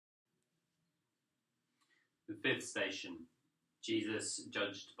The fifth station, Jesus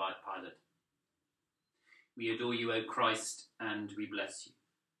judged by Pilate. We adore you, O Christ, and we bless you,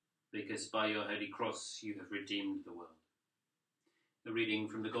 because by your holy cross you have redeemed the world. A reading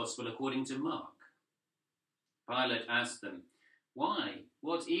from the Gospel according to Mark. Pilate asked them, "Why?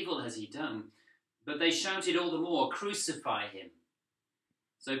 What evil has he done?" But they shouted all the more, "Crucify him!"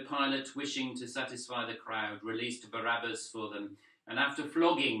 So Pilate, wishing to satisfy the crowd, released Barabbas for them, and after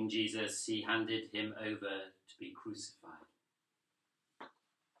flogging Jesus, he handed him over to be crucified.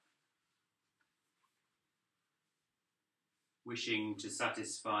 Wishing to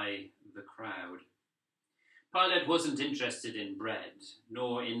satisfy the crowd. Pilate wasn't interested in bread,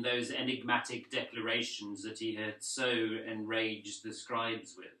 nor in those enigmatic declarations that he had so enraged the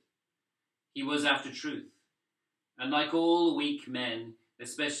scribes with. He was after truth, and like all weak men,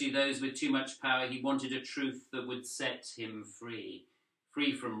 especially those with too much power, he wanted a truth that would set him free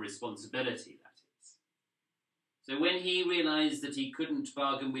from responsibility, that is. So when he realized that he couldn't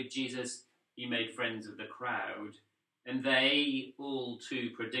bargain with Jesus, he made friends of the crowd, and they, all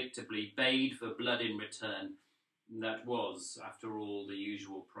too predictably, bade for blood in return. And that was, after all, the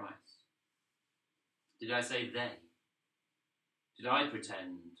usual price. Did I say they? Did I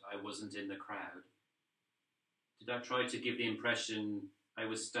pretend I wasn't in the crowd? Did I try to give the impression I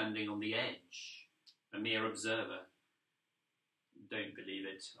was standing on the edge, a mere observer? Don't believe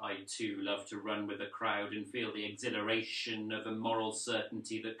it. I too love to run with a crowd and feel the exhilaration of a moral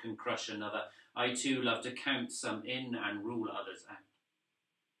certainty that can crush another. I too love to count some in and rule others out.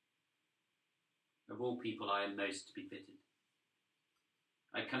 Of all people, I am most to be pitied.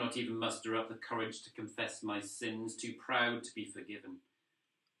 I cannot even muster up the courage to confess my sins, too proud to be forgiven.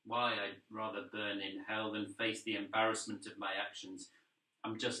 Why, I'd rather burn in hell than face the embarrassment of my actions.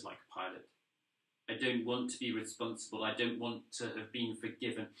 I'm just like Pilate. I don't want to be responsible. I don't want to have been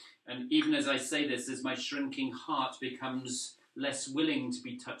forgiven. And even as I say this, as my shrinking heart becomes less willing to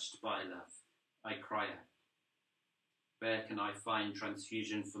be touched by love, I cry out, where can I find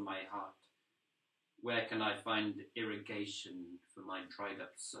transfusion for my heart? Where can I find irrigation for my dried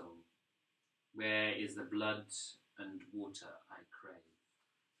up soul? Where is the blood and water I crave?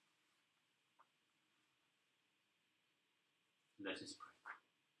 Let us pray.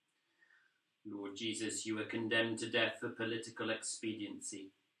 Lord Jesus, you were condemned to death for political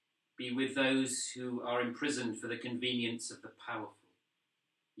expediency. Be with those who are imprisoned for the convenience of the powerful.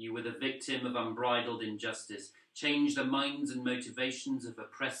 You were the victim of unbridled injustice. Change the minds and motivations of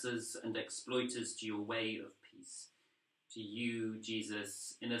oppressors and exploiters to your way of peace. To you,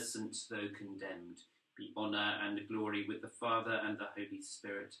 Jesus, innocent though condemned, be honour and glory with the Father and the Holy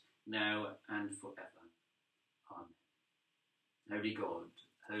Spirit, now and forever. Amen. Holy God,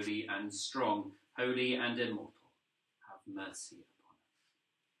 holy and strong, holy and immortal, have mercy